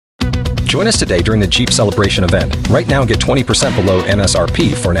Join us today during the Jeep Celebration event. Right now, get 20% below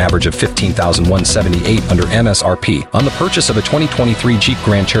MSRP for an average of $15,178 under MSRP on the purchase of a 2023 Jeep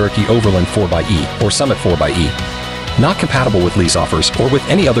Grand Cherokee Overland 4xE or Summit 4xE. Not compatible with lease offers or with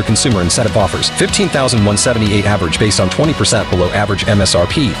any other consumer incentive offers. $15,178 average based on 20% below average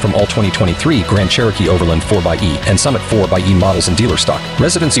MSRP from all 2023 Grand Cherokee Overland 4xE and Summit 4xE models in dealer stock.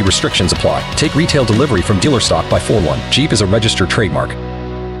 Residency restrictions apply. Take retail delivery from dealer stock by 4/1. Jeep is a registered trademark.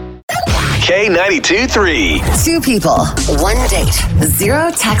 K92-3. Two people, one date,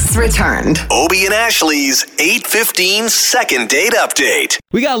 0 texts returned. Obie and Ashley's 8:15 second date update.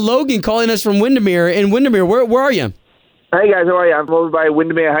 We got Logan calling us from Windermere. In Windermere, where are you? Hey guys, how are you? I'm over by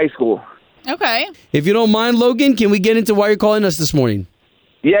Windermere High School. Okay. If you don't mind, Logan, can we get into why you're calling us this morning?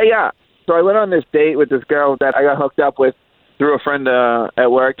 Yeah. So I went on this date with this girl that I got hooked up with through a friend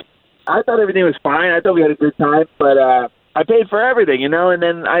at work. I thought everything was fine. I thought we had a good time, but I paid for everything, and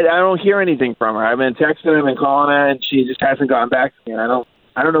then I don't hear anything from her. I've been texting her, I've been calling her, and she just hasn't gotten back to me. And I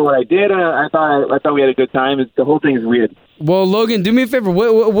don't know what I did. I thought we had a good time. The whole thing is weird. Well, Logan, do me a favor.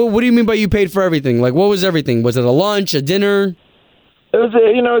 What do you mean by you paid for everything? Like, what was everything? Was it a lunch, a dinner? It was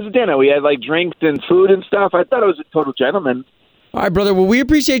a dinner. We had like drinks and food and stuff. I thought I was a total gentleman. All right, brother. Well, we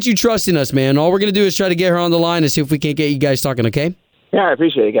appreciate you trusting us, man. All we're gonna do is try to get her on the line and see if we can't get you guys talking. Okay? Yeah, I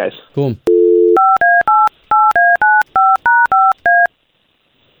appreciate it, guys. Cool.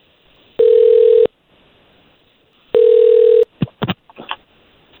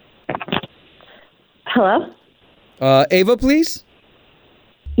 Hello? Ava, please?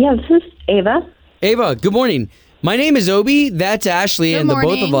 Yeah, this is Ava. Ava, good morning. My name is Obie. That's Ashley. Good and morning.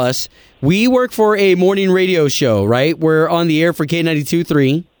 The both of us, we work for a morning radio show, right? We're on the air for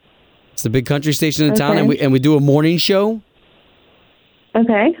K92.3. It's the big country station in town, and we do a morning show.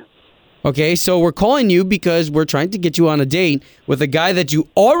 Okay. Okay, so we're calling you because we're trying to get you on a date with a guy that you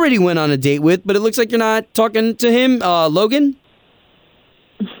already went on a date with, but it looks like you're not talking to him, Logan?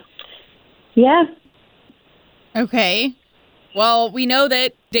 Yeah. Okay. Well, we know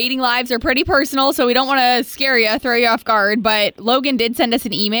that dating lives are pretty personal, so we don't want to scare you, throw you off guard. But Logan did send us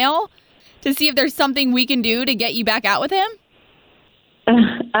an email to see if there's something we can do to get you back out with him.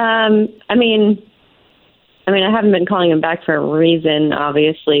 I mean, I haven't been calling him back for a reason,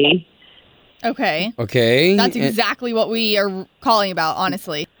 obviously. Okay. Okay. That's exactly what we are calling about,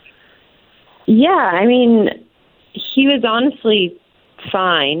 honestly. Yeah, I mean, he was honestly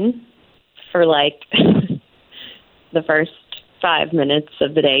fine for like the first 5 minutes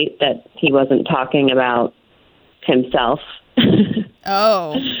of the date that he wasn't talking about himself.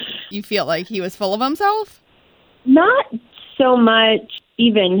 Oh, you feel like he was full of himself? Not so much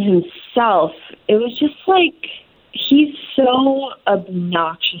even himself. It was just like he's so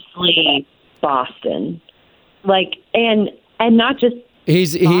obnoxiously Boston. Like, and not just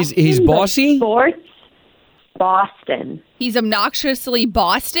he's Boston, but bossy? Sports Boston. He's obnoxiously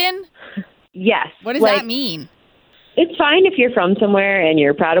Boston? Yes. What does like, that mean? It's fine if you're from somewhere and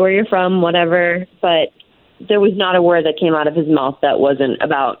you're proud of where you're from, whatever, but there was not a word that came out of his mouth that wasn't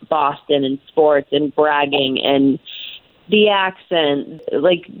about Boston and sports and bragging and the accent,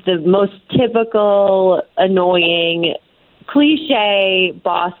 like the most typical, annoying, cliche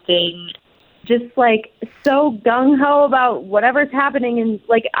Boston, just like so gung-ho about whatever's happening. And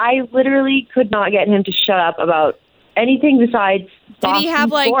like, I literally could not get him to shut up about anything besides Boston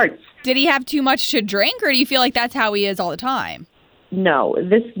sports. Did he have too much to drink, or do you feel like that's how he is all the time? No,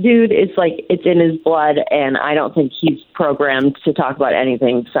 this dude is like, it's in his blood, and I don't think he's programmed to talk about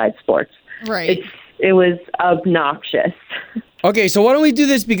anything besides sports. Right. It was obnoxious. Okay, so why don't we do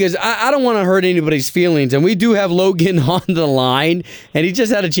this, because I don't want to hurt anybody's feelings, and we do have Logan on the line, and he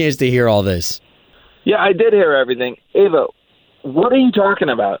just had a chance to hear all this. Yeah, I did hear everything. Ava, what are you talking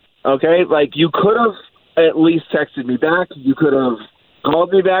about? Okay, like you could have at least texted me back. You could have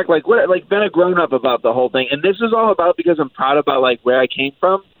called me back. Like what? Like been a grown up about the whole thing. And this is all about because I'm proud about like where I came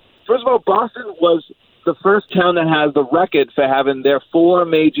from. First of all, Boston was the first town that has the record for having their 4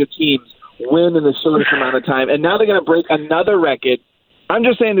 major teams win in the shortest amount of time, and now they're going to break another record. I'm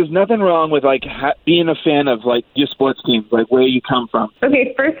just saying, there's nothing wrong with like being a fan of like your sports teams, like where you come from.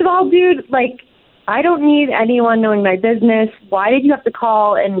 Okay, first of all, dude, like I don't need anyone knowing my business. Why did you have to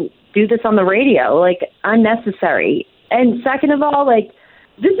call and do this on the radio? Like unnecessary. And second of all, like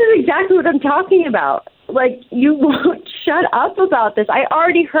this is exactly what I'm talking about. Like you won't shut up about this. I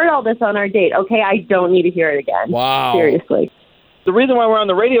already heard all this on our date. Okay, I don't need to hear it again. Wow. Seriously. The reason why we're on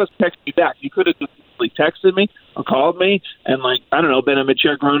the radio is to text me back. You could have just simply texted me or called me and, like, I don't know, been a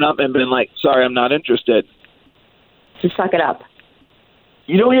mature grown-up and been like, sorry, I'm not interested. Just suck it up.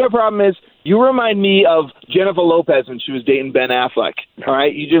 You know what your problem is? You remind me of Jennifer Lopez when she was dating Ben Affleck. All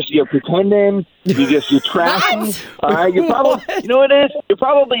right, you're pretending. You're trashing. All right, you're probably. You know what it is? You're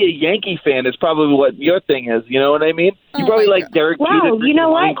probably a Yankee fan. Is probably what your thing is. You know what I mean? You probably like Derek Jeter. Wow, you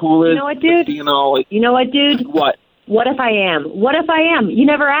know what? Coolers, you know what, dude? You know what, dude? What? What if I am? What if I am? You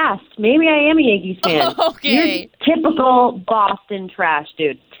never asked. Maybe I am a Yankees fan. Okay. You're typical Boston trash,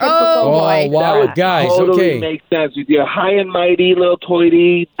 dude. Typical boy. Wow, That would guys, totally okay. make sense with your high and mighty little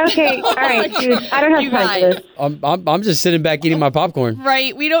toity. Okay, all right, dude. I don't have time for this. I'm just sitting back eating my popcorn.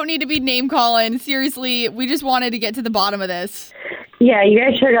 Right. We don't need to be name calling. Seriously, we just wanted to get to the bottom of this. Yeah, you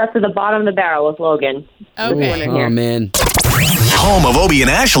guys sure got to the bottom of the barrel with Logan. Okay. Oh, man. Home of Obie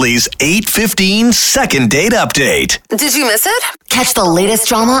and Ashley's 8:15 second date update. Did you miss it? Catch the latest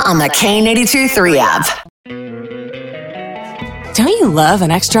drama on the K82-3 app. Don't you love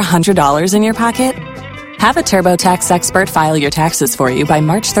an extra $100 in your pocket? Have a TurboTax expert file your taxes for you by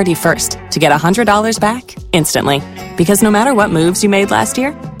March 31st to get $100 back instantly. Because no matter what moves you made last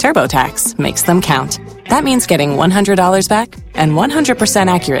year, TurboTax makes them count. That means getting $100 back and 100%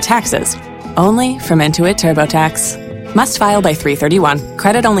 accurate taxes, only from Intuit TurboTax. Must file by 3/31.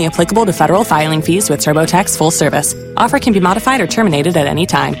 Credit only applicable to federal filing fees with TurboTax full service. Offer can be modified or terminated at any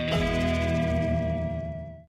time.